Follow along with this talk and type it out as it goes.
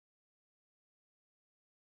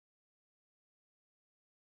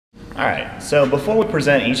All right, so before we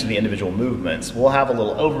present each of the individual movements, we'll have a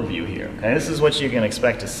little overview here. Okay, this is what you can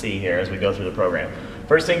expect to see here as we go through the program.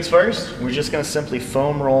 First things first, we're just going to simply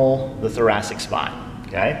foam roll the thoracic spine.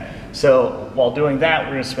 Okay, so while doing that,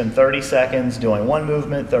 we're going to spend 30 seconds doing one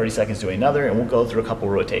movement, 30 seconds doing another, and we'll go through a couple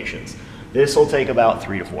rotations. This will take about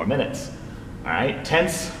 3 to 4 minutes. All right,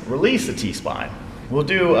 tense, release the T-spine. We'll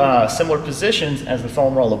do similar positions as the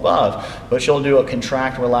foam roll above, but you'll do a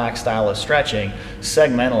contract, relax style of stretching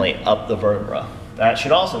segmentally up the vertebra. That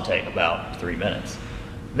should also take about 3 minutes.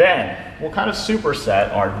 Then we'll kind of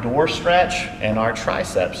superset our door stretch and our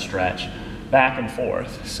tricep stretch back and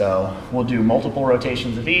forth. So we'll do multiple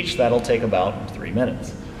rotations of each. That'll take about 3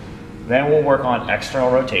 minutes. Then we'll work on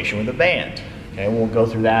external rotation with a band. Okay, we'll go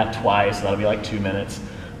through that twice. That'll be like 2 minutes.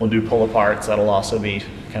 We'll do pull aparts. That'll also be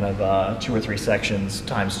kind of 2 or 3 sections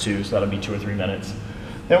times 2, so that'll be 2 or 3 minutes.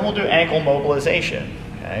 Then we'll do ankle mobilization.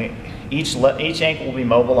 Okay, each ankle will be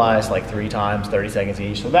mobilized like 3 times, 30 seconds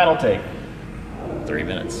each, so that'll take 3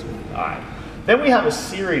 minutes. All right. Then we have a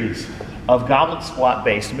series of goblet squat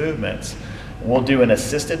based movements. We'll do an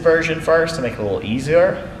assisted version first to make it a little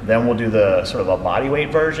easier. Then we'll do the sort of a body weight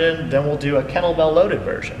version. Then we'll do a kettlebell loaded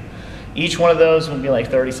version. Each one of those will be like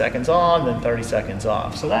 30 seconds on, then 30 seconds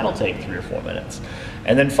off. So that'll take 3 or 4 minutes.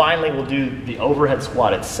 And then finally, we'll do the overhead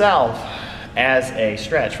squat itself as a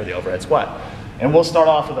stretch for the overhead squat. And we'll start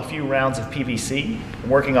off with a few rounds of PVC,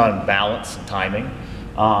 working on balance and timing,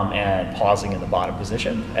 and pausing in the bottom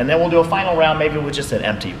position. And then we'll do a final round maybe with just an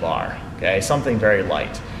empty bar, okay? Something very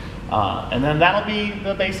light. And then that'll be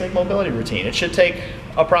the basic mobility routine. It should take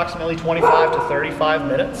approximately 25 to 35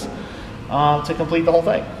 minutes to complete the whole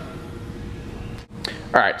thing.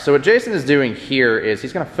 All right, so what Jason is doing here is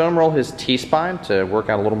he's going to foam roll his T-spine to work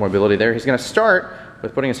out a little mobility there. He's going to start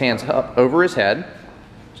with putting his hands up over his head.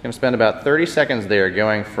 He's going to spend about 30 seconds there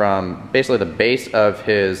going from basically the base of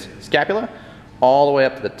his scapula all the way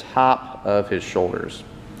up to the top of his shoulders.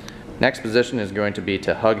 Next position is going to be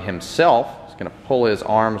to hug himself. He's going to pull his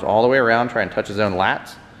arms all the way around, try and touch his own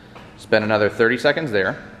lats. Spend another 30 seconds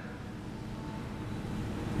there.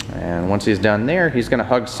 And once he's done there, he's going to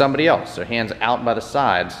hug somebody else. So hands out by the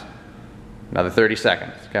sides. Another 30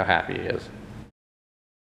 seconds. Look how happy he is.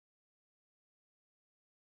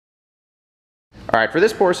 All right, for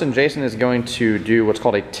this portion, Jason is going to do what's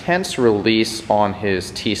called a tense release on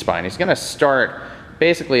his T-spine. He's going to start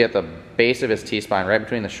basically at the base of his T-spine, right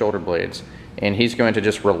between the shoulder blades, and he's going to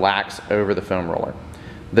just relax over the foam roller.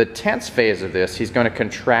 The tense phase of this, he's going to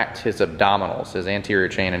contract his abdominals, his anterior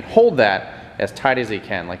chain, and hold that as tight as he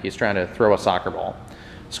can, like he's trying to throw a soccer ball.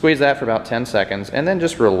 Squeeze that for about 10 seconds, and then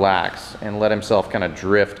just relax and let himself kind of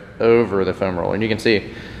drift over the foam roller. And you can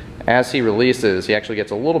see, as he releases, he actually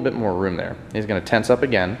gets a little bit more room there. He's going to tense up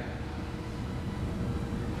again.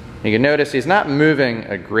 You can notice he's not moving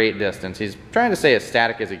a great distance. He's trying to stay as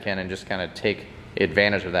static as he can and just kind of take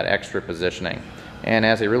advantage of that extra positioning. And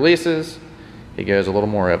as he releases, he goes a little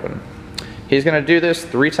more open. He's going to do this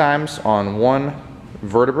 3 times on one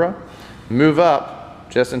vertebra. Move up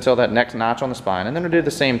just until that next notch on the spine, and then we'll do the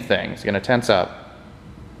same thing. He's going to tense up,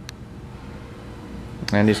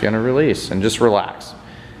 and he's going to release and just relax.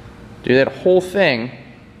 Do that whole thing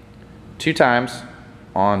 2 times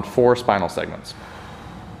on 4 spinal segments.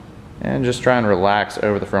 And just try and relax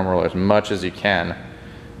over the foam roller as much as you can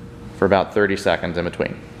for about 30 seconds in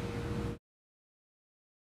between.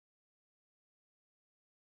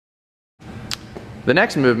 The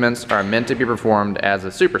next movements are meant to be performed as a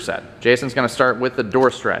superset. Jason's going to start with the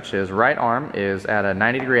door stretch. His right arm is at a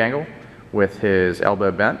 90-degree angle with his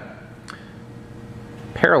elbow bent,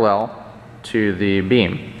 parallel to the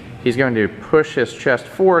beam. He's going to push his chest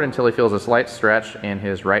forward until he feels a slight stretch in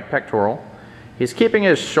his right pectoral. He's keeping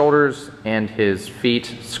his shoulders and his feet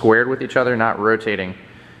squared with each other, not rotating,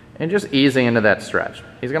 and just easing into that stretch.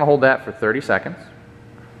 He's going to hold that for 30 seconds.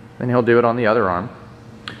 Then he'll do it on the other arm.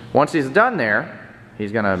 Once he's done there,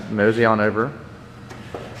 he's going to mosey on over,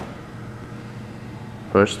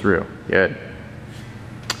 push through. Good.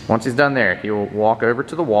 Once he's done there, he will walk over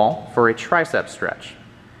to the wall for a tricep stretch.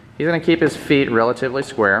 He's going to keep his feet relatively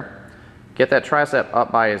square, get that tricep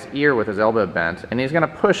up by his ear with his elbow bent, and he's going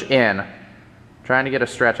to push in, trying to get a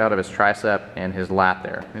stretch out of his tricep and his lat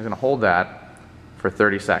there. He's going to hold that for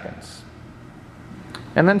 30 seconds.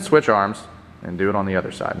 And then switch arms and do it on the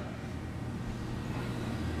other side.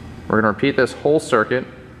 We're going to repeat this whole circuit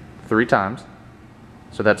 3 times.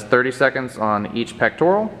 So that's 30 seconds on each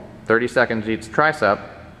pectoral, 30 seconds each tricep,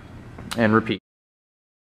 and repeat.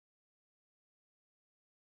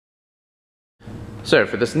 So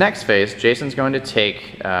for this next phase, Jason's going to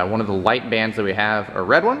take one of the light bands that we have, a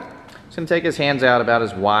red one. He's going to take his hands out about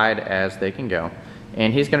as wide as they can go.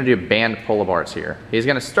 and he's going to do band pull-aparts here. He's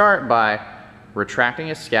going to start by retracting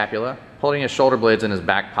his scapula, pulling his shoulder blades in his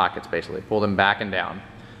back pockets basically, pull them back and down.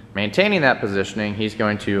 Maintaining that positioning, he's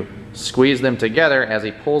going to squeeze them together as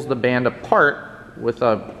he pulls the band apart with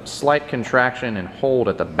a slight contraction and hold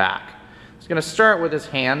at the back. He's going to start with his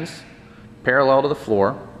hands parallel to the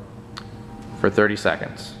floor for 30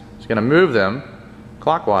 seconds. He's going to move them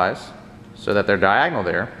clockwise so that they're diagonal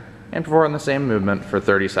there and perform the same movement for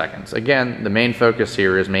 30 seconds. Again, the main focus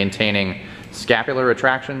here is maintaining scapular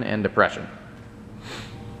retraction and depression.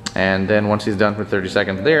 And then once he's done for 30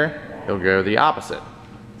 seconds there, he'll go the opposite.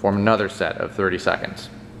 Form another set of 30 seconds.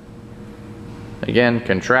 Again,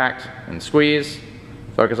 contract and squeeze.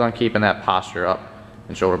 Focus on keeping that posture up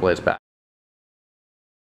and shoulder blades back.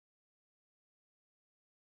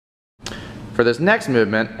 For this next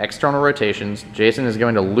movement, external rotations, Jason is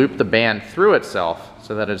going to loop the band through itself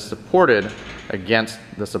so that it's supported against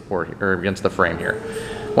the support or against the frame here.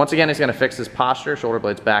 Once again, he's going to fix his posture, shoulder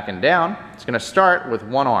blades back and down. He's going to start with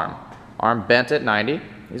one arm bent at 90.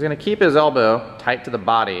 He's going to keep his elbow tight to the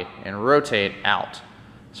body and rotate out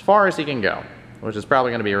as far as he can go, which is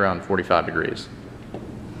probably going to be around 45 degrees.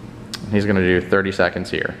 He's going to do 30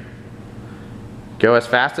 seconds here. Go as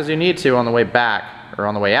fast as you need to on the way back or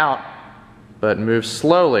on the way out, but move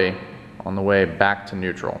slowly on the way back to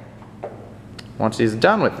neutral. Once he's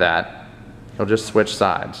done with that, he'll just switch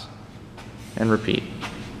sides and repeat.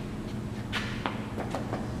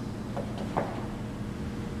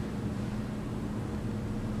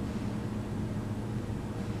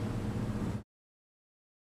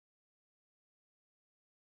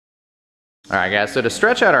 Alright guys, so to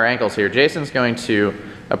stretch out our ankles here, Jason's going to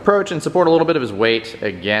approach and support a little bit of his weight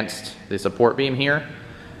against the support beam here.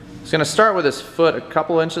 He's going to start with his foot a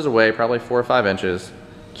couple inches away, probably 4 or 5 inches.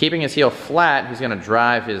 Keeping his heel flat, he's going to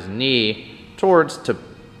drive his knee towards to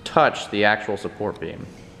touch the actual support beam.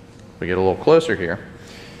 If we get a little closer here,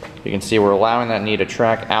 you can see we're allowing that knee to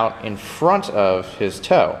track out in front of his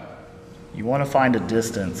toe. You want to find a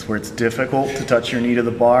distance where it's difficult to touch your knee to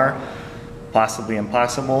the bar, possibly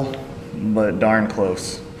impossible, but darn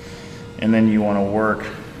close. And then you want to work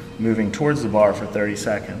moving towards the bar for 30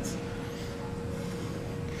 seconds.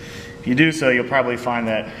 If you do so, you'll probably find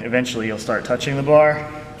that eventually you'll start touching the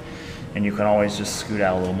bar, and you can always just scoot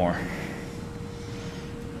out a little more.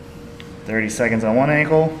 30 seconds on one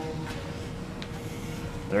ankle,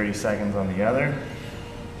 30 seconds on the other.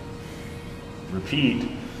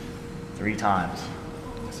 Repeat 3 times.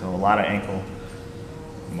 So a lot of ankle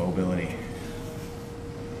mobility.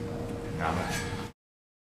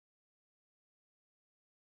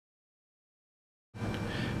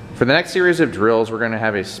 For the next series of drills, we're going to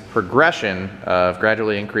have a progression of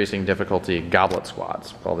gradually increasing difficulty goblet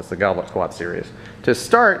squats. We'll call this the goblet squat series. To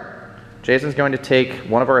start, Jason's going to take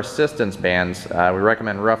one of our assistance bands. We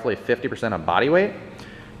recommend roughly 50% of body weight.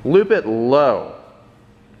 Loop it low.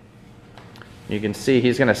 You can see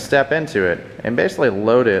he's going to step into it and basically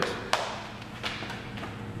load it,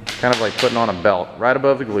 kind of like putting on a belt right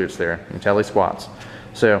above the glutes there until he squats.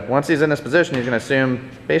 So once he's in this position, he's going to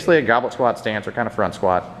assume basically a goblet squat stance or kind of front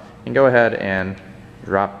squat, and go ahead and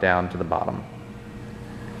drop down to the bottom.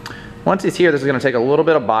 Once he's here, this is going to take a little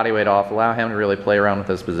bit of body weight off, allow him to really play around with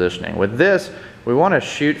his positioning. With this, we want to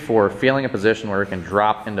shoot for feeling a position where we can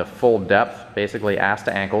drop into full depth, basically ass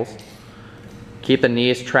to ankles. Keep the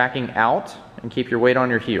knees tracking out and keep your weight on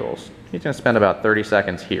your heels. He's going to spend about 30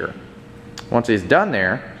 seconds here. Once he's done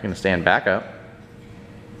there, he's going to stand back up,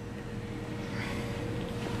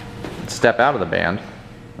 step out of the band,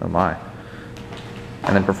 oh my,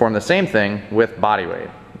 and then perform the same thing with body weight.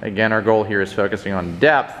 Again, our goal here is focusing on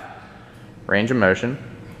depth, range of motion.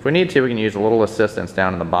 If we need to, we can use a little assistance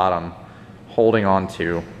down in the bottom, holding on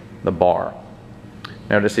to the bar.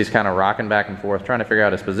 Notice he's kind of rocking back and forth, trying to figure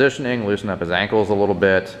out his positioning, loosen up his ankles a little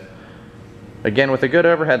bit. Again, with a good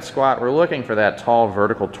overhead squat, we're looking for that tall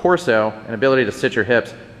vertical torso and ability to sit your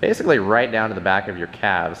hips basically right down to the back of your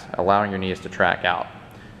calves, allowing your knees to track out.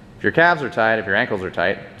 If your calves are tight, if your ankles are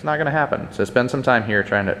tight, it's not going to happen. So spend some time here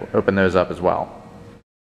trying to open those up as well.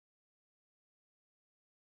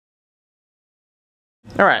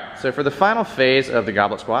 All right, so for the final phase of the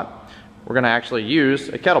goblet squat, we're going to actually use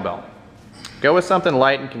a kettlebell. Go with something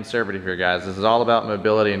light and conservative here, guys. This is all about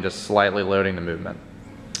mobility and just slightly loading the movement.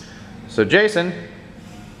 So Jason,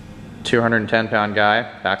 210-pound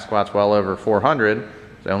guy, back squats well over 400,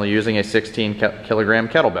 is only using a 16-kilogram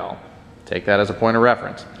kettlebell. Take that as a point of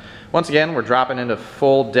reference. Once again, we're dropping into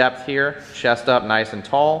full depth here, chest up nice and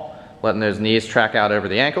tall, letting those knees track out over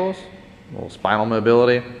the ankles, a little spinal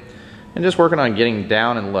mobility, and just working on getting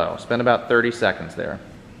down and low. Spend about 30 seconds there.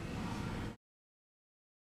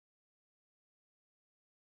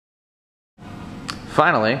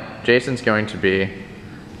 Finally, Jason's going to be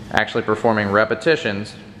actually performing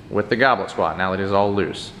repetitions with the goblet squat now that he's all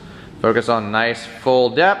loose. Focus on nice full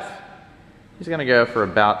depth. He's gonna go for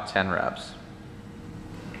about 10 reps.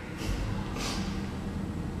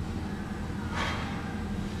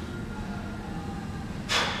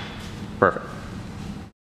 Perfect.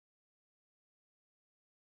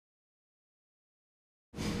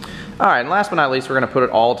 All right, and last but not least, we're gonna put it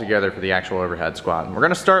all together for the actual overhead squat. And we're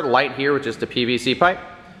gonna start light here with just a PVC pipe.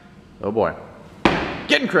 Oh boy,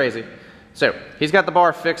 getting crazy. So he's got the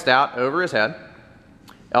bar fixed out over his head.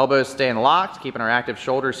 Elbows staying locked, keeping our active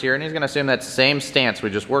shoulders here, and he's gonna assume that same stance we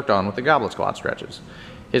just worked on with the goblet squat stretches.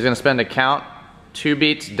 He's gonna spend a count 2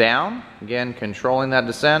 beats down, again, controlling that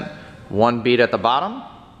descent, 1 beat at the bottom,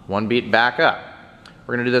 1 beat back up.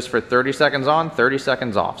 We're gonna do this for 30 seconds on, 30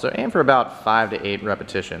 seconds off. So aim for about 5 to 8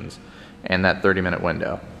 repetitions in that 30-minute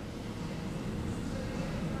window.